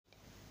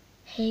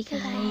Hey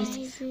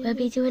guys, we'll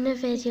be doing a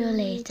video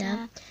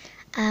later.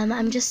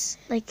 I'm just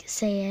like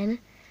saying,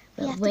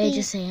 we're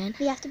just saying.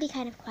 We have to be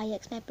kind of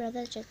quiet because my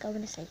brother's just going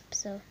to sleep,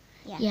 so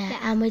yeah. Yeah,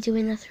 and we're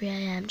doing the 3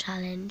 a.m.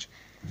 challenge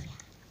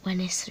when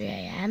it's 3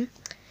 a.m.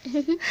 And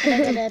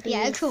we're going to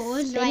be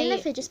cool, spinning a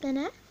fidget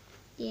spinner.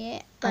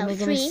 Yeah. And we're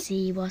going to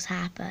see what's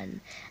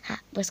going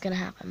to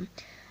happen.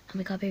 And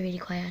we got to be really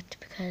quiet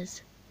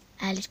because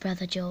Ellie's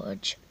brother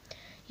George,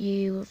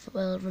 you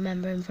will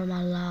remember him from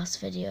our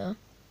last video.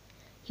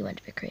 He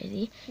went a bit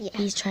crazy. Yeah.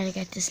 He's trying to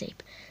get to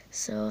sleep.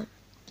 So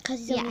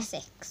because he's only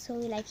 6, so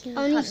he only can't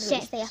really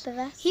stay up with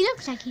us. He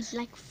looks like he's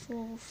like 4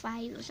 or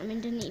 5 or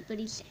something, doesn't he? But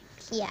he's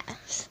 6. Yeah.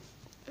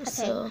 Okay.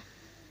 So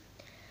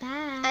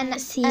bye. And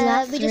see you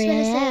at 3 we just want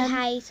to say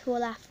hi to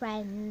all our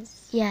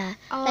friends. Yeah.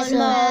 Like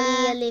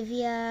Molly,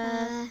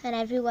 Olivia, and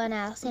everyone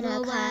else in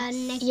our class.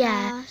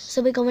 Yeah.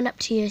 So we're going up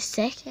to year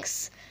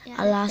 6.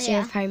 Our last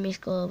year of primary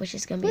school, which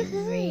is going to be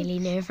really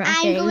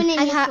nerve-wracking. I'm going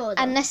in year 4,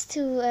 and us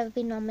two have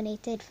been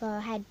nominated for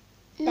deputy head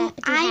and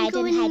head girl. I'm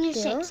going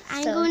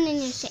in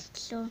year 6,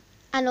 so.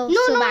 And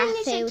also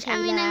Matthew,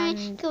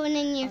 I'm going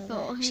in year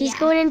 4. She's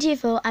going into year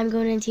 4. I'm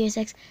going into year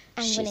 6.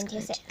 I'm going into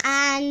year 6.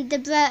 And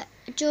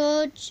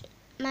George,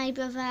 my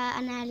brother,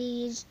 and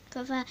Ellie's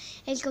brother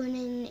is going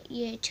in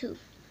year 2.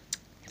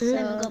 So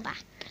we'll go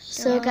back.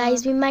 So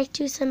guys, we might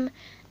do some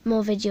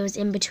more videos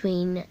in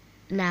between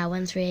now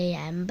and 3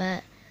 a.m.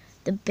 but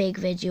the big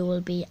video will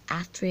be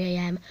at 3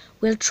 a.m.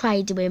 We'll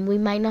try doing. We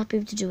might not be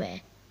able to do it.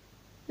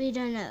 We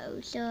don't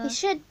know. So we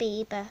should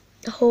be, but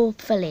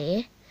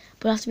hopefully.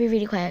 But we'll have to be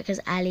really quiet because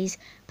Ellie's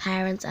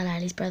parents and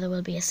Ellie's brother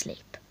will be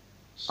asleep.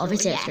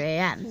 Obviously at 3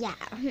 a.m. Yeah.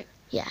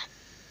 Yeah.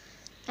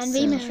 And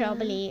we must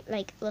probably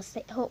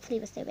hopefully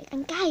we'll stay awake.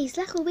 And guys,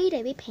 look what we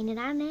did. We painted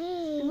our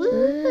nails.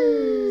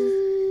 Woo!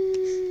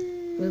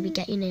 Ruby,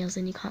 get your nails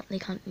in. They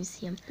can't even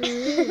see them.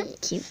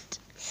 Cute.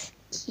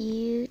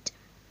 Cute.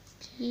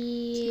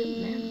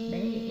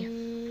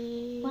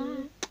 What?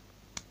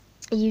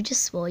 You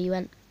just swore. You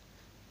went.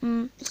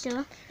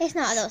 Sure. It's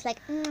not those like.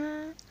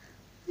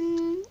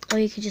 Or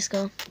you could just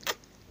go.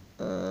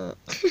 Or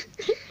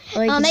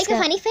I'll make a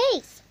funny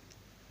face.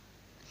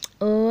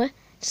 Or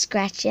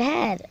scratch your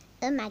head.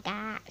 Oh my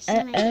gosh.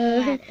 Oh my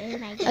god.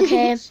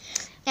 Okay.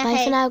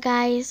 Bye for now,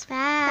 guys. Bye.